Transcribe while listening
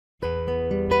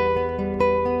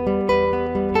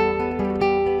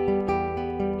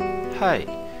Hi,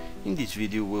 in this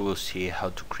video we will see how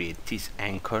to create this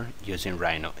anchor using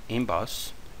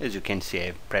RhinoEmboss. As you can see, I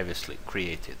have previously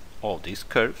created all these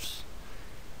curves,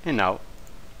 and now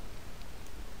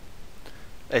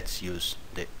let's use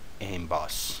the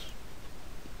emboss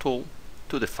tool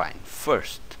to define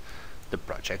first the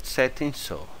project settings.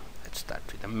 So let's start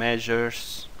with the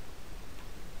measures,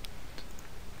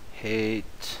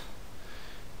 height,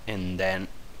 and then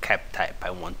cap type. I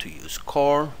want to use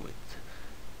core with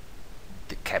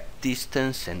the cap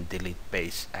distance and delete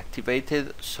base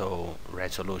activated, so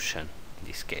resolution in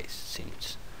this case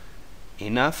seems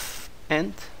enough,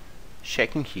 and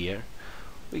checking here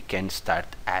we can start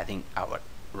adding our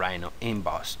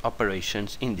RhinoEmboss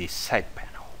operations in this side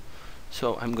panel.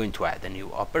 So I'm going to add a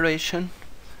new operation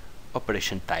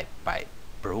type by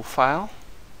profile,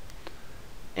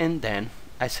 and then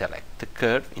I select the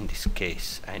curve. In this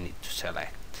case I need to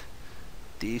select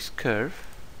this curve,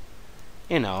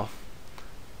 and now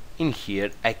in here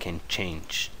I can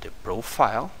change the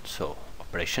profile. So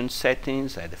operation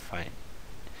settings, I define,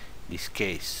 in this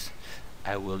case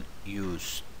I will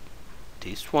use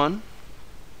this one,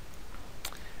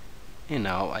 and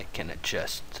now I can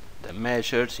adjust the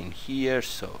measures in here.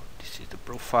 So this is the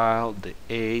profile, the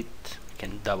 8, we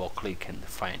can double click and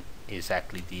define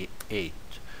exactly the 8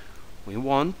 we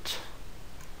want,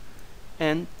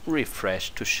 and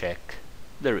refresh to check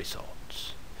the results.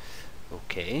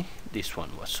 Okay, this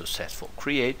one was successful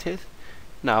created.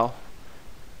 Now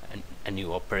a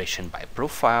new operation by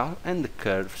profile, and the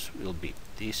curves will be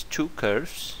these two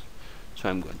curves. So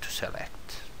I'm going to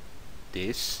select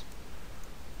this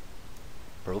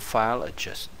profile,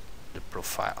 adjust the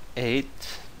profile 8,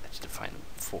 let's define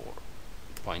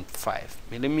 4.5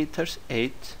 millimeters,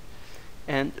 8,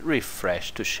 and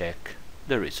refresh to check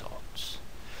the results.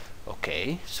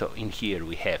 Okay, so in here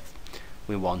we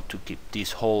want to keep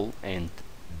this whole and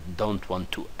don't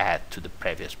want to add to the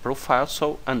previous profile.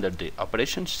 So under the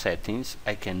operation settings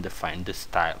I can define the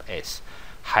style as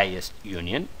highest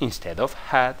union instead of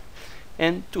had,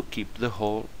 and to keep the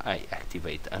whole I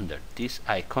activate under this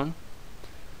icon.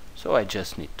 So I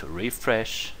just need to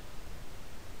refresh,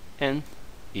 and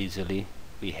easily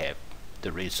we have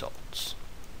the results.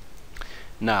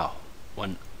 Now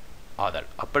one other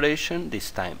operation,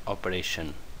 this time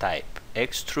operation type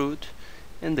extrude,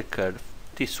 and the curve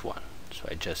this one. So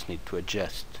I just need to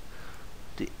adjust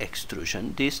the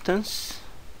extrusion distance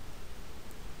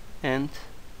and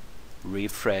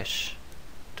refresh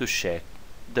to check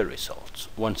the results.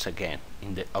 Once again,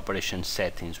 in the operation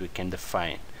settings we can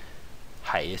define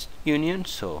highest union,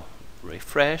 so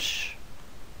refresh.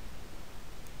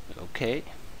 Okay,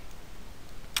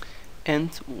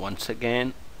 and once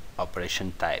again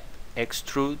operation type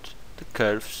extrude, the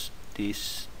curves,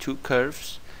 these two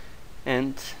curves,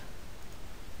 and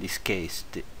this case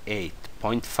the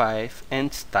 8.5,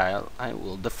 and style I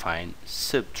will define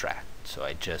subtract. So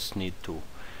I just need to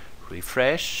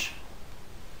refresh,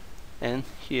 and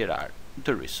here are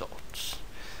the results.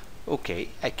 Okay,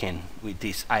 I can with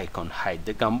this icon hide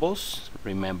the gumballs.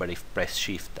 Remember, if press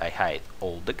shift I hide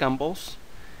all the gumballs,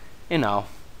 and now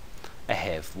I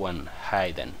have one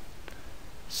hidden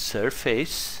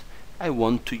surface I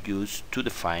want to use to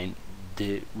define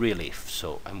the relief.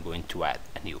 So I'm going to add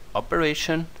a new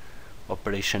operation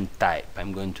type.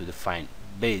 I'm going to define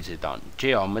based on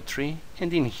geometry,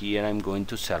 and in here I'm going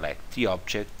to select the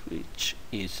object which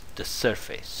is the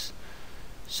surface.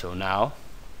 So now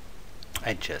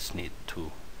I just need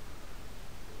to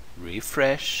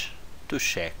refresh to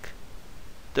check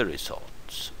the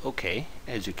results. Okay,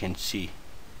 as you can see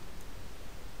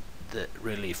the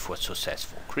relief was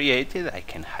successfully created. I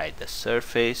can hide the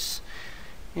surface.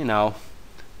 You know,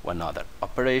 one other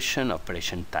operation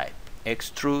type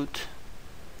extrude,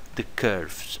 the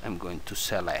curves I'm going to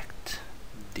select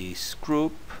this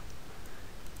group,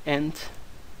 and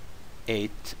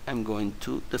 8 I'm going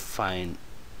to define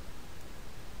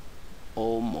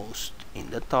almost in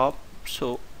the top.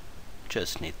 So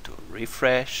just need to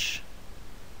refresh,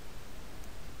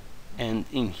 and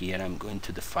in here I'm going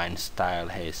to define style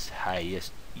as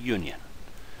highest union.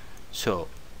 So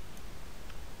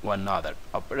one other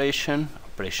operation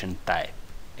type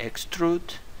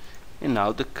extrude, and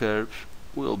now the curve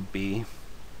will be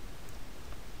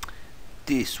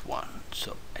this one.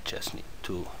 So I just need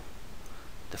to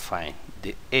define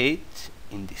the 8.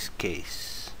 In this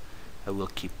case I will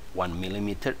keep 1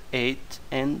 millimeter 8,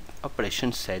 and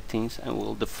operation settings I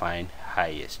will define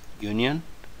highest union,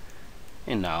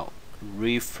 and now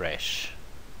refresh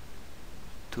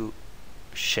to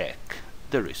check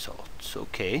the results.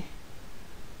 Okay,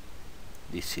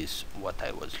 this is what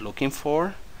I was looking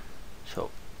for.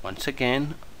 So once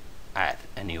again add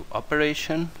a new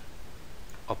operation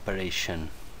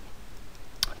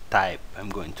type. I'm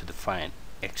going to define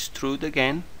extrude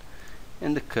again,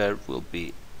 and the curve will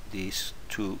be these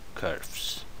two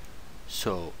curves.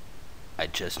 So I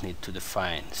just need to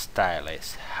define style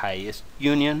as highest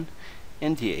union,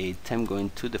 and the 8 I'm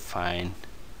going to define,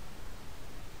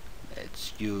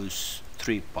 let's use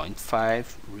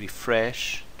 3.5,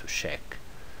 refresh to check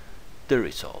the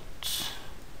results.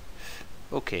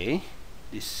 Okay,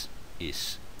 this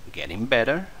is getting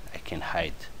better. I can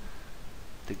hide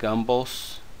the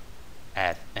gumballs,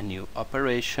 add a new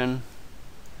operation,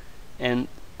 and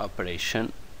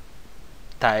operation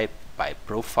type by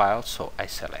profile. So I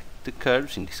select the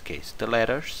curves, in this case the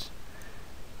letters,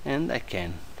 and I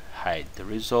can hide the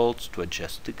results to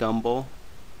adjust the gumball.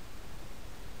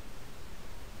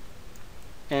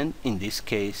 And in this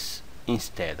case,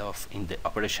 instead of in the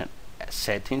operation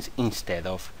settings, instead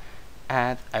of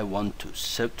add, I want to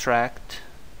subtract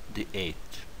the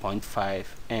 8.5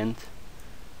 and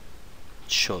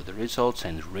show the results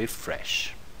and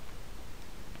refresh.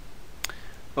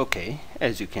 Okay,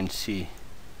 as you can see,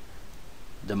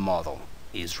 the model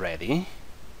is ready,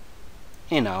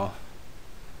 and now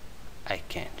I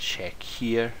can check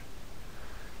here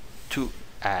to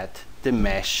add the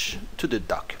mesh to the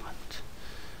document.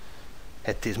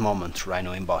 At this moment,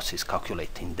 RhinoEmboss is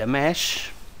calculating the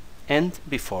mesh, and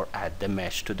before add the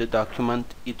mesh to the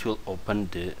document, it will open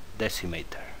the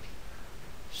decimator.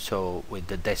 So with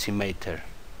the decimator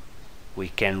we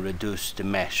can reduce the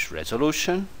mesh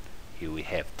resolution. Here we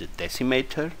have the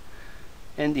decimator,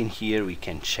 and in here we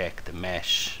can check the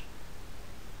mesh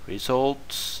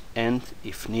results, and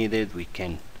if needed we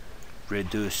can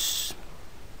reduce,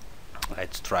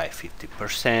 let's try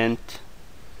 50%.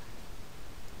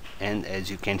 And as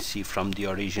you can see, from the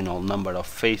original number of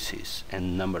faces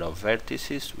and number of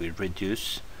vertices, we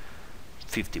reduce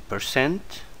 50%.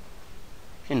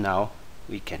 And now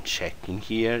we can check in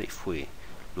here if we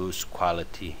lose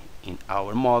quality in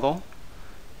our model.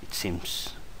 It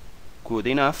seems good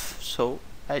enough, so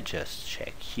I just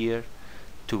check here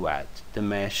to add the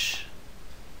mesh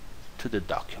to the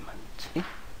document.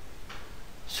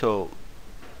 So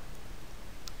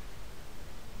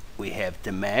we have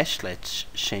the mesh. Let's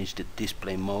change the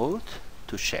display mode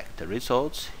to check the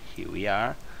results. Here we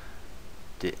are.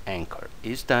 The anchor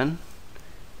is done.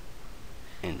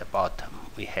 In the bottom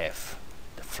we have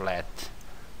the flat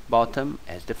bottom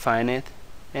as defined,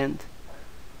 and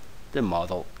the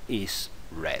model is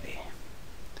ready.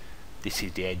 This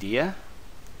is the idea.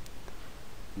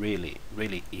 Really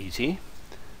easy.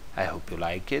 I hope you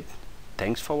like it.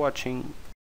 Thanks for watching.